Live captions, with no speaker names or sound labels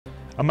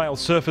A male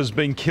surfer's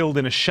been killed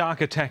in a shark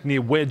attack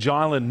near Wedge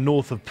Island,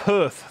 north of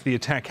Perth. The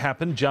attack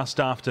happened just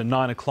after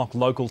 9 o'clock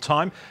local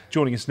time.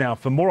 Joining us now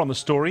for more on the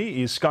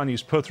story is Sky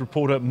News Perth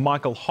reporter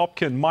Michael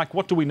Hopkin. Mike,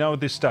 what do we know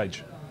at this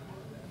stage?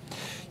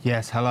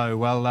 Yes, hello.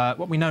 Well,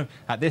 what we know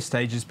at this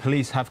stage is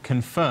police have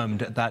confirmed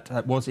that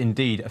it was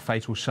indeed a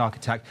fatal shark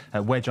attack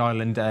at Wedge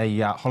Island,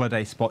 a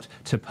holiday spot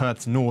to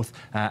Perth's north,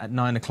 at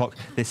 9 o'clock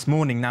this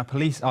morning. Now,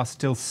 police are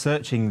still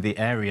searching the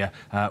area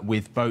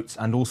with boats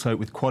and also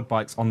with quad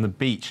bikes on the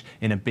beach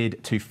in a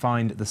bid to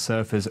find the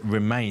surfer's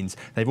remains.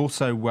 They've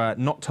also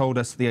not told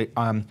us the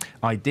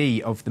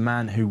ID of the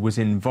man who was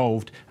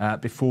involved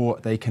before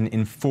they can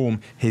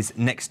inform his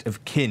next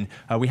of kin.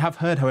 We have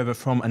heard, however,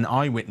 from an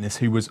eyewitness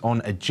who was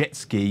on a jet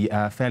ski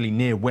fairly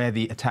near where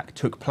the attack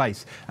took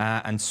place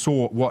and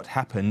saw what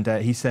happened.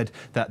 He said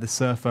that the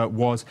surfer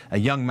was a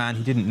young man.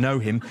 He didn't know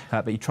him,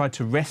 but he tried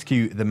to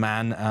rescue the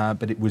man,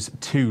 but it was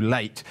too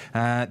late.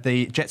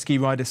 The jet ski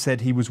rider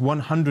said he was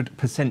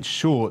 100%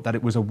 sure that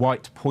it was a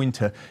white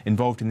pointer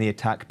involved in the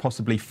attack,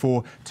 possibly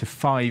 4 to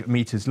 5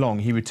 metres long.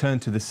 He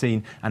returned to the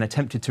scene and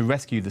attempted to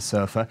rescue the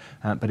surfer,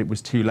 but it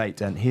was too late.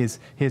 And here's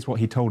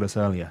what he told us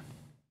earlier.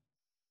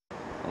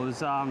 I was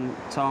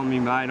towing me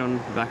mate on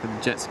the back of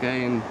the jet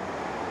ski, and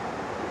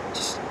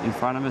just in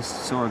front of us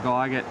saw a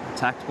guy get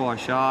attacked by a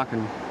shark,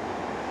 and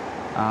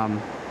I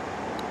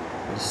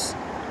just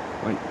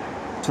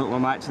took my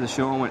mate to the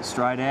shore and went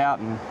straight out,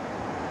 and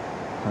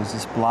there was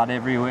just blood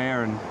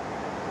everywhere, and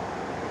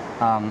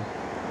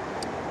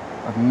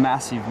a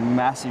massive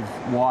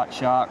white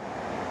shark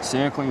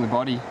circling the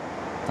body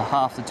to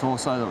half the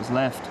torso that was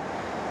left.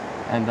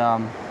 And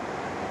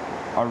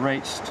I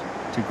reached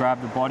to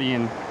grab the body,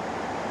 and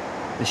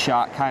the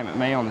shark came at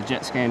me on the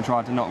jet ski and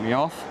tried to knock me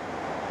off.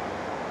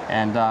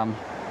 And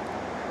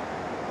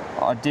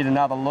I did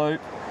another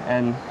loop,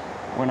 and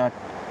when I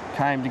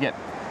came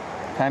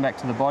back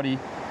to the body,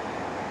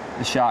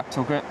 the shark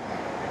took it,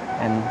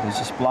 and there's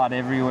just blood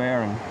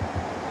everywhere, and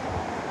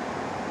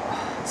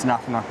it's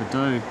nothing I could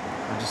do.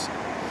 I just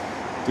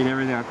did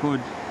everything I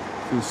could.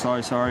 I feel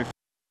so sorry for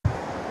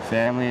the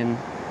family and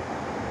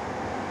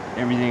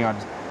everything.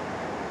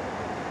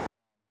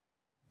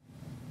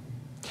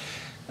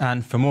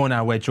 And for more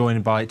now, we're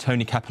joined by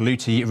Tony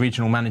Capilouti,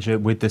 Regional Manager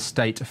with the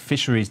State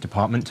Fisheries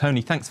Department.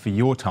 Tony, thanks for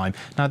your time.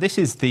 Now, this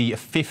is the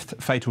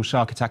 5th fatal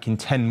shark attack in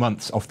 10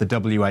 months off the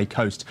WA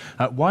coast.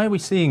 Why are we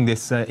seeing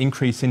this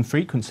increase in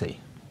frequency?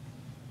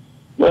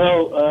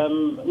 Well,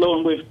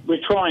 Lewin, we're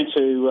trying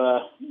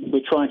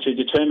to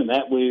determine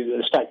that.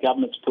 The state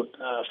government's put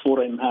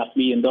 $14.5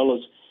 million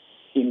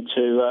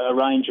into a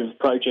range of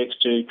projects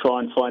to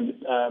try and find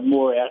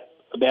more out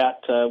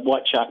about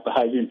white shark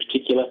behaviour in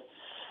particular.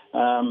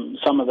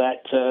 Some of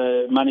that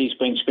money's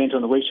been spent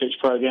on a research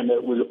program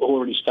that was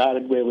already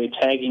started, where we're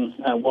tagging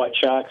white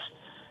sharks,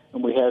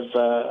 and we have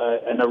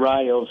an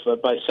array of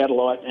both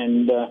satellite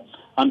and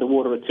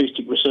underwater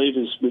acoustic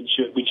receivers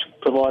which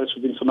provide us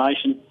with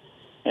information.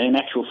 And in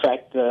actual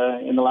fact,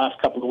 in the last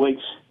couple of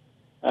weeks,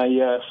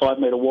 a 5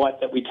 metre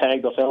white that we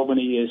tagged off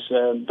Albany has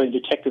been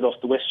detected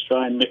off the West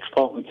Australian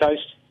metropolitan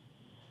coast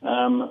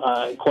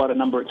quite a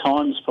number of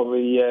times,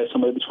 probably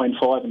somewhere between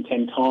 5 and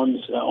 10 times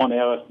on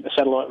our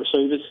satellite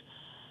receivers.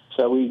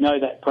 So we know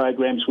that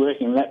program's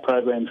working, and that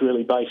program's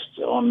really based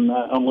on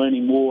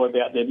learning more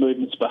about their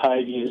movements,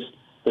 behaviours,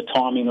 the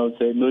timing of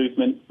their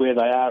movement, where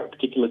they are at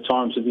particular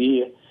times of the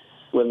year,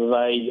 whether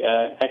they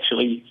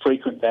actually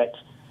frequent that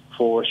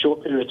for a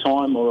short period of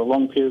time or a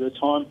long period of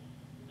time.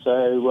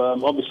 So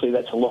obviously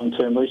that's a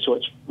long-term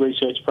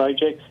research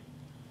project.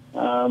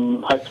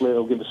 Hopefully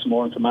it'll give us some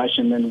more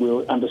information, and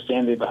we'll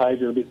understand their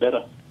behaviour a bit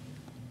better.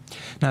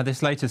 Now,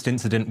 this latest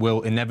incident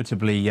will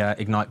inevitably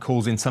ignite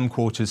calls in some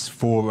quarters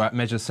for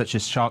measures such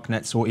as shark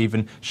nets or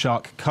even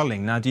shark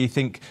culling. Now, do you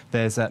think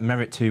there's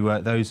merit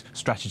to those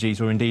strategies,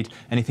 or indeed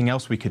anything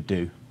else we could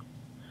do?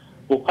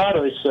 Well, part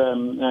of this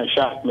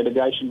shark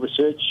mitigation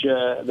research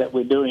that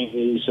we're doing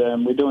is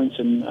we're doing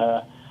some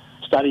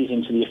studies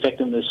into the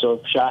effectiveness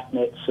of shark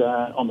nets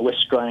on the West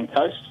Australian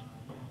coast.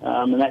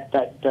 And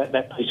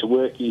that piece of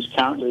work is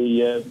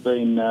currently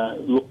being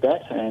looked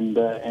at,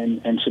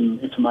 and some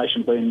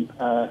information being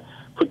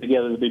put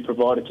together to be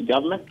provided to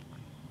government.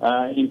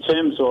 In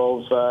terms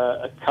of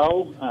a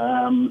cull,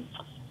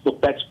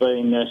 look, that's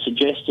been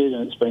suggested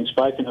and it's been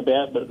spoken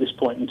about, but at this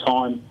point in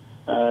time,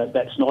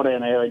 that's not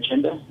on our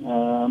agenda.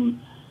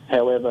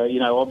 However,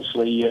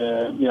 obviously,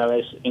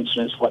 as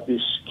incidents like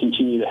this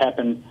continue to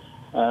happen,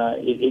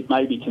 it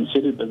may be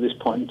considered, but at this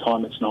point in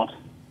time, it's not.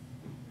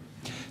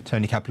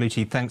 Tony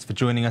Capilouti, thanks for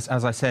joining us.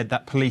 As I said,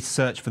 that police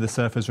search for the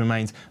surfer's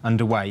remains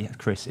underway.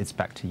 Chris, it's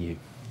back to you.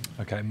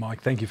 OK,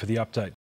 Mike, thank you for the update.